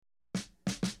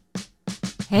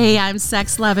Hey, I'm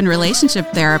sex, love, and relationship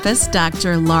therapist,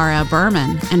 Dr. Laura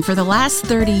Berman. And for the last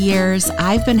 30 years,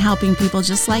 I've been helping people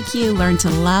just like you learn to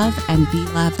love and be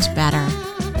loved better.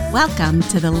 Welcome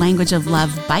to the Language of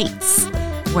Love Bites,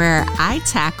 where I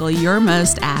tackle your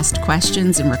most asked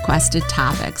questions and requested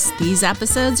topics. These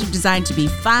episodes are designed to be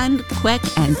fun, quick,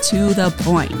 and to the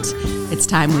point. It's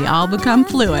time we all become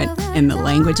fluent in the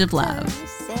language of love.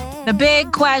 The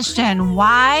big question,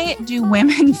 why do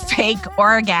women fake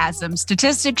orgasms?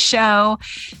 Statistics show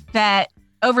that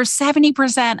over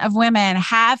 70% of women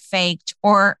have faked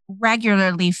or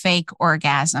regularly fake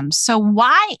orgasms. So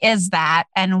why is that,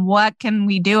 and what can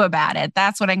we do about it?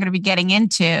 That's what I'm going to be getting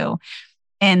into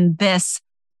in this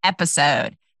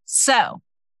episode. So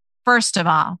first of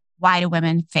all, why do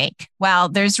women fake? Well,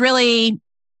 there's really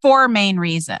four main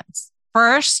reasons.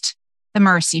 First, the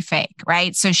mercy fake,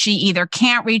 right? So she either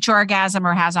can't reach orgasm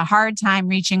or has a hard time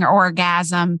reaching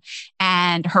orgasm,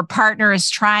 and her partner is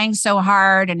trying so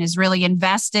hard and is really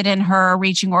invested in her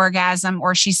reaching orgasm,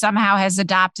 or she somehow has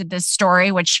adopted this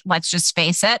story, which, let's just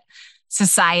face it,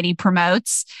 society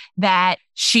promotes, that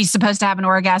she's supposed to have an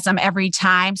orgasm every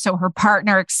time. So her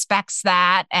partner expects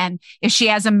that. And if she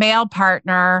has a male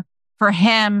partner, for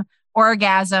him,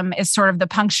 orgasm is sort of the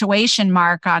punctuation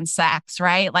mark on sex,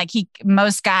 right? Like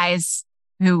most guys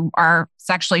who are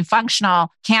sexually functional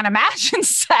can't imagine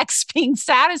sex being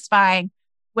satisfying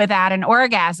without an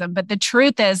orgasm. But the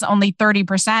truth is only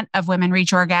 30% of women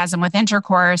reach orgasm with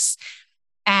intercourse.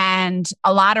 And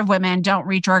a lot of women don't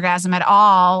reach orgasm at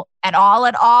all,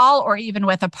 or even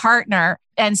with a partner.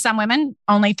 And some women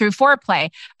only through foreplay.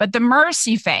 But the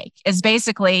mercy fake is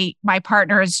basically, my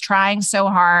partner is trying so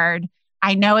hard,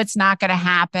 I know it's not going to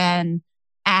happen,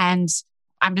 and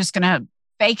I'm just going to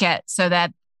fake it so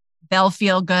that they'll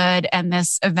feel good and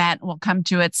this event will come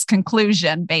to its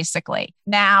conclusion, basically.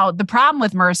 Now, the problem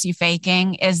with mercy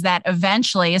faking is that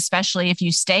eventually, especially if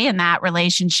you stay in that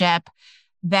relationship,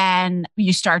 then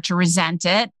you start to resent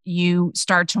it. You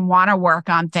start to want to work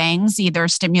on things, either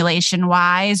stimulation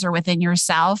wise or within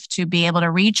yourself, to be able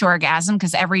to reach orgasm.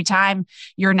 Because every time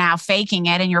you're now faking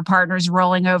it and your partner's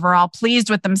rolling over all pleased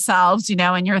with themselves,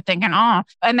 and you're thinking, oh,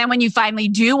 and then when you finally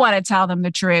do want to tell them the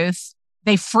truth,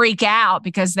 they freak out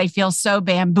because they feel so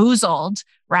bamboozled,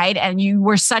 right? And you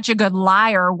were such a good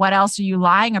liar. What else are you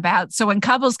lying about? So when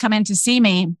couples come in to see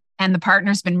me and the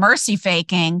partner's been mercy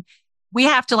faking, we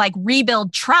have to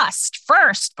rebuild trust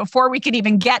first before we can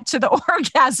even get to the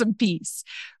orgasm piece,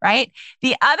 right?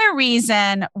 The other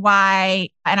reason why,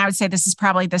 and I would say this is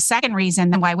probably the second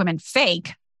reason why women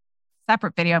fake,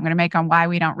 separate video I'm going to make on why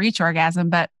we don't reach orgasm,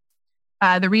 but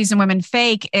the reason women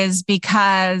fake is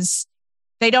because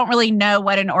they don't really know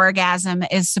what an orgasm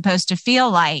is supposed to feel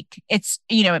like.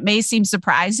 It may seem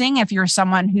surprising if you're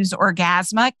someone who's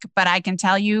orgasmic, but I can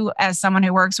tell you, as someone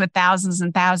who works with thousands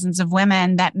and thousands of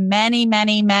women, that many,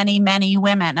 many, many, many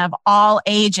women of all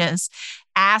ages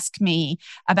ask me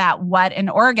about what an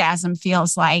orgasm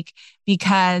feels like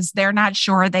because they're not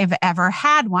sure they've ever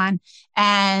had one.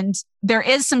 And there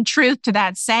is some truth to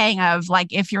that saying of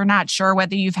if you're not sure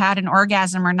whether you've had an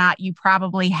orgasm or not, you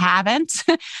probably haven't.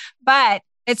 But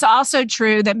it's also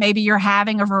true that maybe you're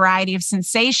having a variety of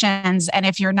sensations. And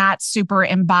if you're not super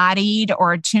embodied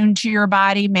or attuned to your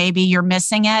body, maybe you're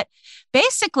missing it.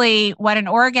 Basically, what an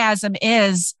orgasm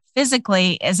is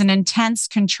physically is an intense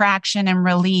contraction and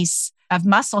release of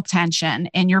muscle tension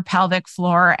in your pelvic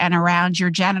floor and around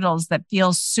your genitals that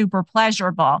feels super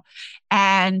pleasurable.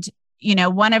 And,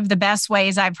 one of the best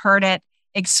ways I've heard it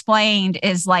explained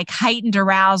is heightened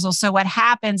arousal. So what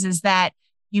happens is that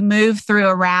you move through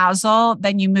arousal,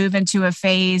 then you move into a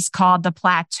phase called the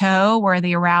plateau where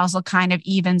the arousal kind of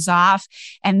evens off.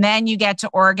 And then you get to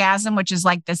orgasm, which is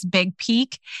this big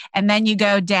peak. And then you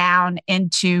go down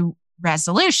into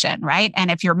resolution, right? And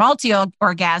if you're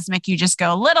multi-orgasmic, you just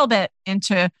go a little bit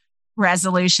into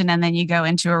resolution and then you go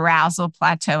into arousal,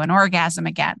 plateau, and orgasm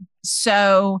again.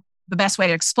 So the best way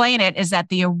to explain it is that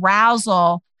the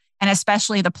arousal, and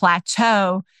especially the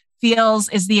plateau,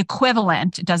 is the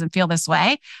equivalent, it doesn't feel this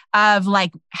way, of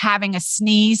having a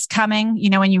sneeze coming,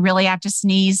 when you really have to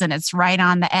sneeze and it's right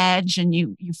on the edge and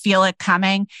you feel it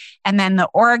coming. And then the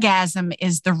orgasm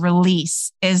is the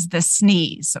release, is the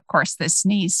sneeze. Of course, the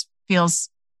sneeze feels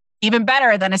even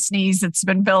better than a sneeze that's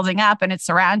been building up, and it's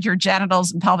around your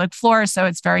genitals and pelvic floor. So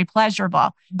it's very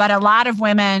pleasurable. But a lot of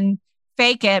women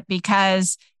fake it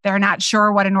because they're not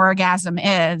sure what an orgasm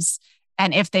is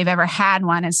and if they've ever had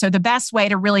one. And so the best way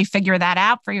to really figure that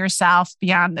out for yourself,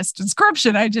 beyond this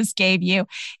description I just gave you,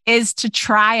 is to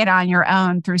try it on your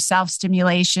own through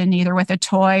self-stimulation, either with a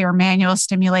toy or manual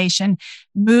stimulation.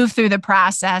 Move through the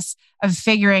process of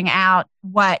figuring out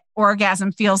what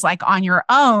orgasm feels like on your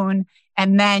own.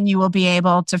 And then you will be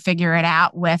able to figure it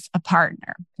out with a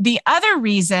partner. The other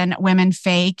reason women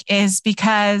fake is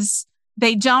because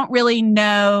they don't really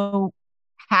know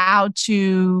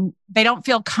they don't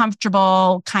feel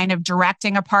comfortable kind of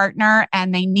directing a partner,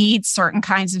 and they need certain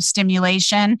kinds of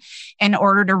stimulation in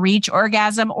order to reach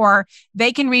orgasm, or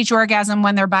they can reach orgasm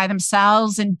when they're by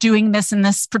themselves and doing this in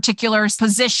this particular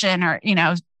position, or,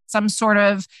 some sort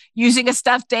of using a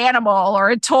stuffed animal or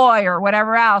a toy or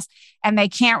whatever else. And they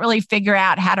can't really figure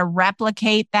out how to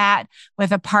replicate that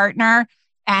with a partner.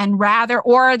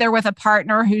 Or they're with a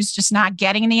partner who's just not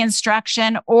getting the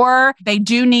instruction, or they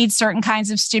do need certain kinds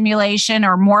of stimulation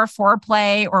or more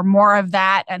foreplay or more of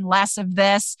that and less of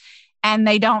this. And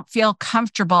they don't feel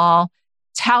comfortable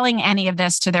telling any of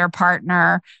this to their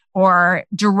partner or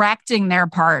directing their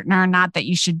partner. Not that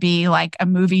you should be like a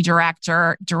movie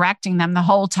director directing them the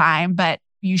whole time, but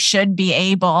you should be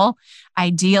able,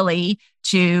 ideally,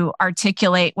 to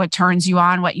articulate what turns you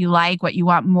on, what you like, what you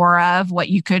want more of, what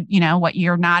you could, what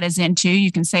you're not as into.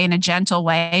 You can say in a gentle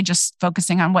way, just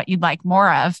focusing on what you'd like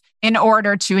more of in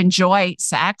order to enjoy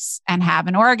sex and have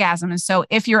an orgasm. And so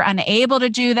if you're unable to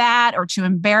do that or too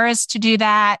embarrassed to do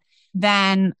that,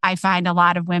 then I find a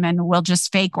lot of women will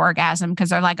just fake orgasm because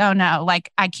they're like, oh no,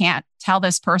 like I can't tell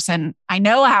this person, I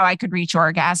know how I could reach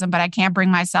orgasm, but I can't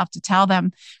bring myself to tell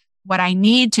them what I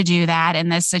need to do that in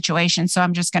this situation. So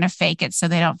I'm just going to fake it so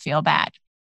they don't feel bad.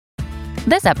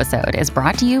 This episode is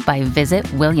brought to you by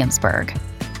Visit Williamsburg.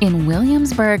 In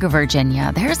Williamsburg,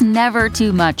 Virginia, there's never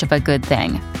too much of a good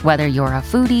thing. Whether you're a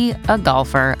foodie, a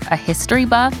golfer, a history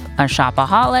buff, a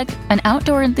shopaholic, an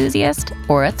outdoor enthusiast,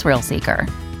 or a thrill seeker,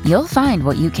 you'll find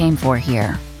what you came for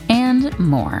here and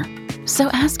more. So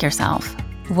ask yourself,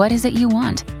 what is it you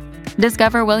want?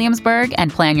 Discover Williamsburg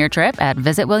and plan your trip at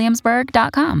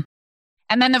visitwilliamsburg.com.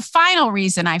 And then the final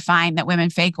reason I find that women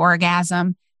fake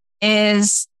orgasm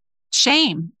is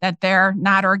shame that they're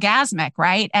not orgasmic,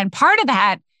 right? And part of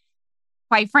that,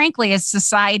 quite frankly, is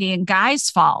society and guys'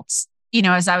 faults.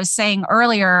 As I was saying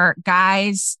earlier,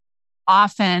 guys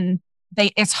often,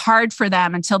 it's hard for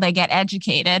them until they get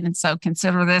educated. And so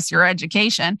consider this your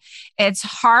education. It's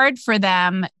hard for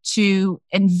them to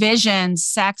envision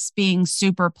sex being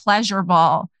super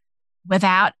pleasurable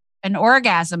without an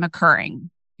orgasm occurring,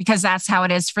 because that's how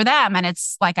it is for them. And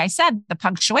it's, like I said, the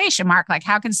punctuation mark, like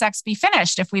how can sex be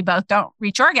finished if we both don't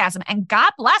reach orgasm? And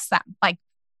God bless them. Like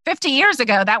 50 years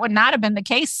ago, that would not have been the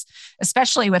case,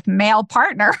 especially with male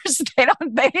partners.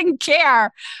 They didn't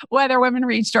care whether women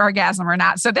reached orgasm or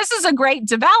not. So this is a great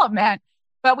development,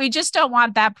 but we just don't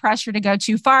want that pressure to go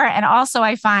too far. And also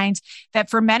I find that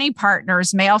for many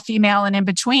partners, male, female, and in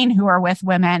between who are with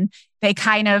women, they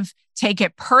kind of take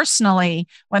it personally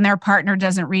when their partner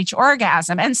doesn't reach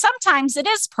orgasm. And sometimes it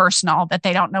is personal that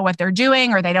they don't know what they're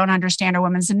doing or they don't understand a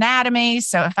woman's anatomy.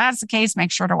 So if that's the case,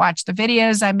 make sure to watch the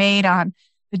videos I made on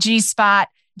the G-spot,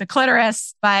 the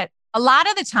clitoris. But a lot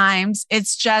of the times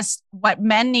it's just what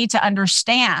men need to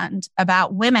understand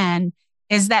about women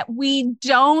is that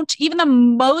even the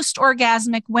most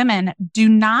orgasmic women do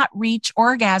not reach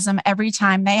orgasm every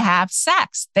time they have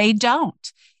sex. They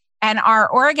don't. And our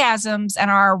orgasms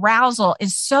and our arousal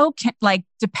is so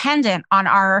dependent on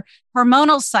our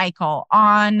hormonal cycle,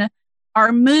 on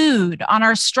our mood, on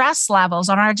our stress levels,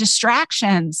 on our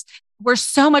distractions. We're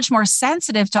so much more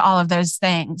sensitive to all of those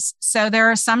things. So there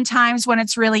are some times when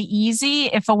it's really easy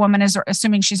if a woman is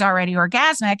assuming she's already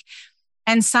orgasmic,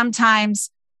 and sometimes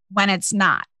when it's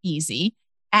not easy.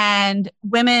 And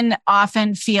women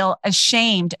often feel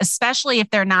ashamed, especially if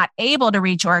they're not able to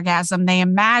reach orgasm. They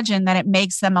imagine that it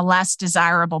makes them a less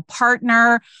desirable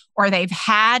partner, or they've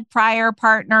had prior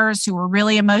partners who were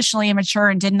really emotionally immature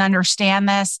and didn't understand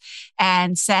this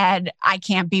and said, I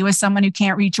can't be with someone who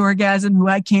can't reach orgasm, who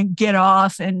I can't get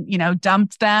off, and,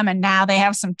 dumped them. And now they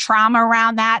have some trauma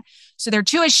around that. So they're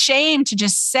too ashamed to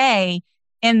just say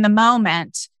in the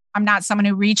moment, I'm not someone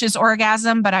who reaches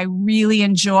orgasm, but I really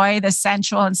enjoy the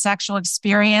sensual and sexual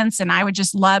experience. And I would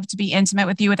just love to be intimate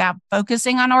with you without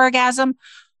focusing on orgasm.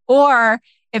 Or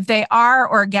if they are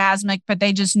orgasmic, but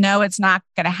they just know it's not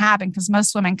going to happen, because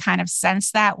most women kind of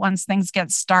sense that once things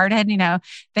get started,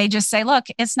 they just say, look,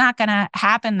 it's not going to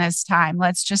happen this time.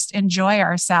 Let's just enjoy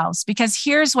ourselves. Because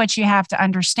here's what you have to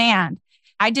understand.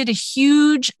 I did a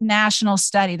huge national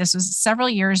study, this was several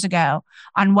years ago,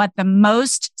 on what the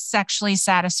most sexually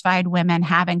satisfied women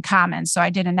have in common. So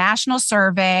I did a national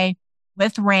survey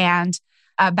with RAND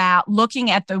about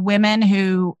looking at the women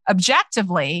who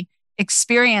objectively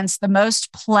experience the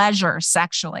most pleasure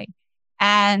sexually.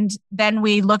 And then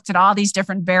we looked at all these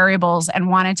different variables and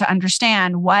wanted to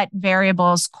understand what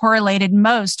variables correlated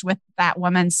most with that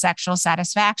woman's sexual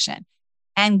satisfaction.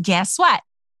 And guess what?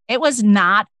 It was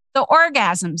not the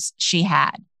orgasms she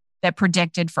had that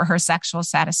predicted for her sexual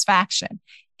satisfaction.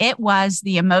 It was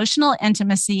the emotional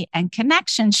intimacy and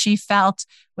connection she felt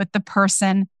with the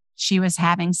person she was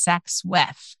having sex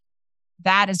with.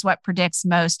 That is what predicts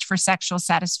most for sexual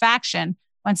satisfaction.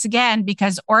 Once again,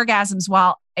 because orgasms,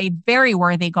 while a very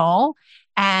worthy goal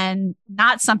and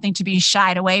not something to be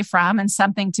shied away from and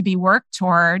something to be worked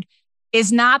toward,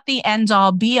 is not the end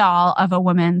all be all of a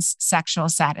woman's sexual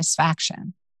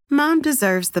satisfaction. Mom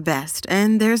deserves the best,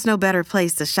 and there's no better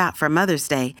place to shop for Mother's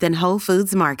Day than Whole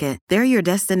Foods Market. They're your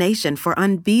destination for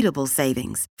unbeatable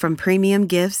savings, from premium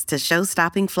gifts to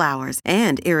show-stopping flowers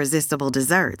and irresistible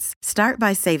desserts. Start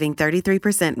by saving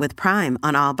 33% with Prime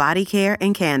on all body care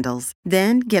and candles.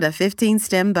 Then get a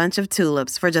 15-stem bunch of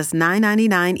tulips for just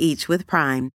 $9.99 each with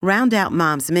Prime. Round out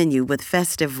Mom's menu with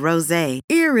festive rosé,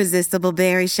 irresistible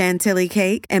berry chantilly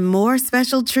cake, and more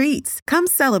special treats. Come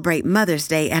celebrate Mother's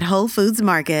Day at Whole Foods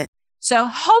Market. So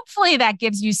hopefully that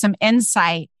gives you some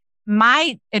insight.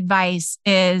 My advice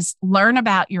is learn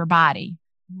about your body,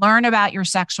 learn about your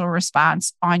sexual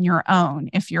response on your own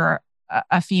if you're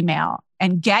a female,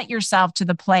 and get yourself to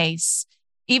the place,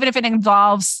 even if it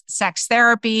involves sex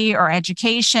therapy or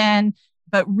education,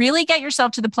 but really get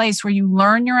yourself to the place where you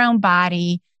learn your own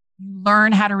body, you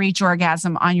learn how to reach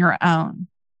orgasm on your own.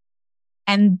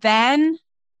 And then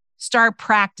start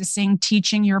practicing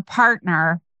teaching your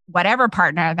partner, whatever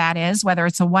partner that is, whether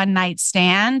it's a one-night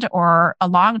stand or a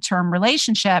long-term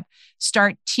relationship,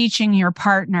 start teaching your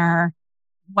partner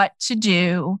what to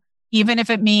do, even if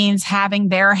it means having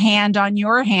their hand on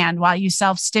your hand while you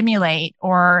self-stimulate,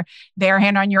 or their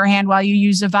hand on your hand while you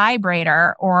use a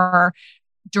vibrator, or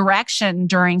direction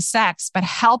during sex, but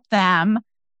help them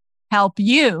help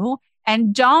you,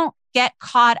 and don't get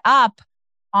caught up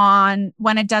on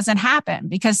when it doesn't happen,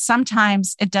 because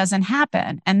sometimes it doesn't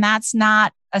happen. And that's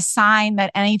not a sign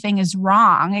that anything is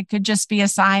wrong. It could just be a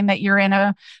sign that you're in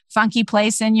a funky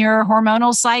place in your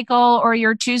hormonal cycle, or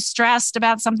you're too stressed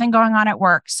about something going on at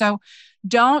work. So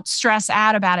don't stress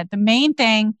out about it. The main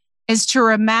thing is to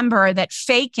remember that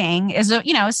faking is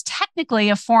is technically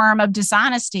a form of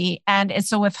dishonesty, and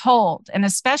it's a withhold. And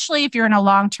especially if you're in a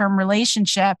long-term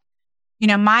relationship,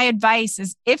 my advice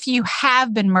is, if you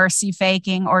have been mercy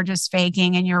faking or just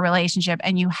faking in your relationship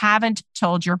and you haven't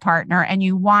told your partner and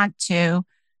you want to,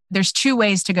 there's two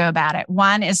ways to go about it.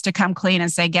 One is to come clean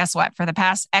and say, guess what? For the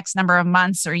past X number of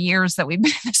months or years that we've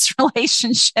been in this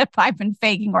relationship, I've been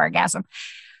faking orgasm.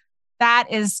 That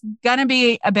is going to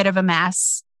be a bit of a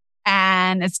mess.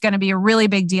 And it's going to be a really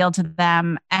big deal to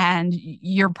them. And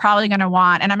you're probably going to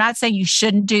want, and I'm not saying you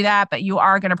shouldn't do that, but you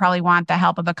are going to probably want the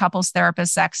help of a couples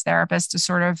therapist, sex therapist, to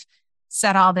sort of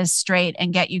set all this straight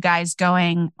and get you guys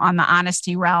going on the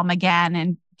honesty realm again,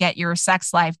 and get your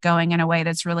sex life going in a way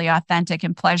that's really authentic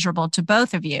and pleasurable to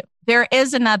both of you. There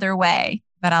is another way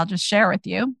that I'll just share with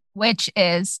you, which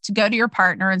is to go to your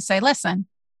partner and say, listen,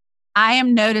 I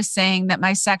am noticing that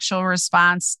my sexual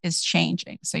response is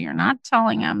changing. So you're not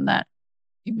telling them that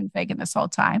you've been faking this whole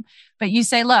time, but you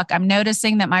say, look, I'm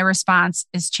noticing that my response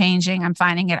is changing. I'm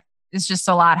finding it is just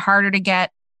a lot harder to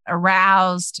get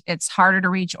aroused. It's harder to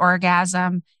reach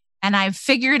orgasm. And I've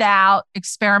figured out,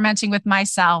 experimenting with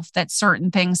myself, that certain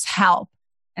things help.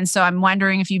 And so I'm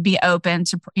wondering if you'd be open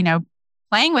to,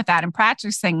 playing with that and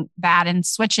practicing that and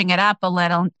switching it up a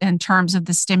little in terms of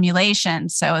the stimulation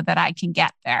so that I can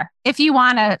get there. If you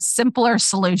want a simpler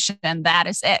solution, that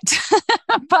is it.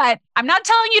 But I'm not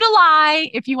telling you to lie.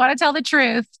 If you want to tell the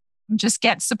truth, just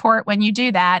get support when you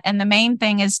do that. And the main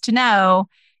thing is to know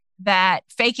that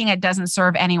faking it doesn't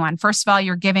serve anyone. First of all,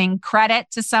 you're giving credit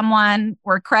to someone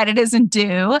where credit isn't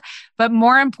due. But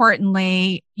more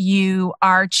importantly, you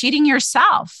are cheating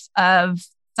yourself of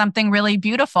something really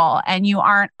beautiful, and you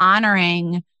aren't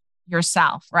honoring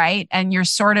yourself, right? And you're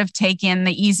sort of taking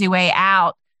the easy way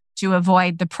out to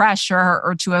avoid the pressure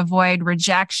or to avoid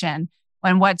rejection,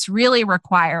 when what's really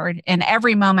required in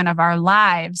every moment of our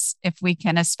lives, if we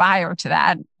can aspire to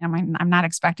that, I mean, I'm not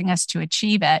expecting us to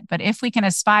achieve it, but if we can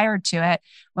aspire to it,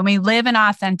 when we live in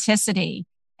authenticity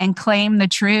and claim the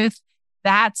truth,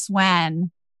 that's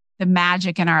when the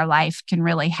magic in our life can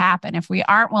really happen. If we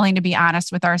aren't willing to be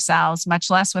honest with ourselves, much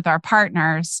less with our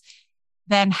partners,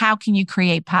 then how can you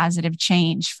create positive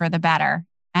change for the better?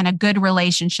 And a good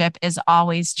relationship is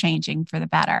always changing for the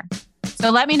better.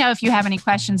 So let me know if you have any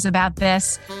questions about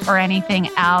this or anything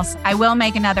else. I will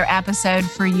make another episode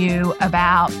for you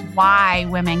about why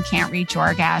women can't reach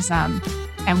orgasm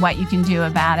and what you can do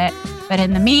about it. But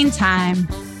in the meantime,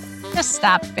 Just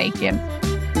stop faking.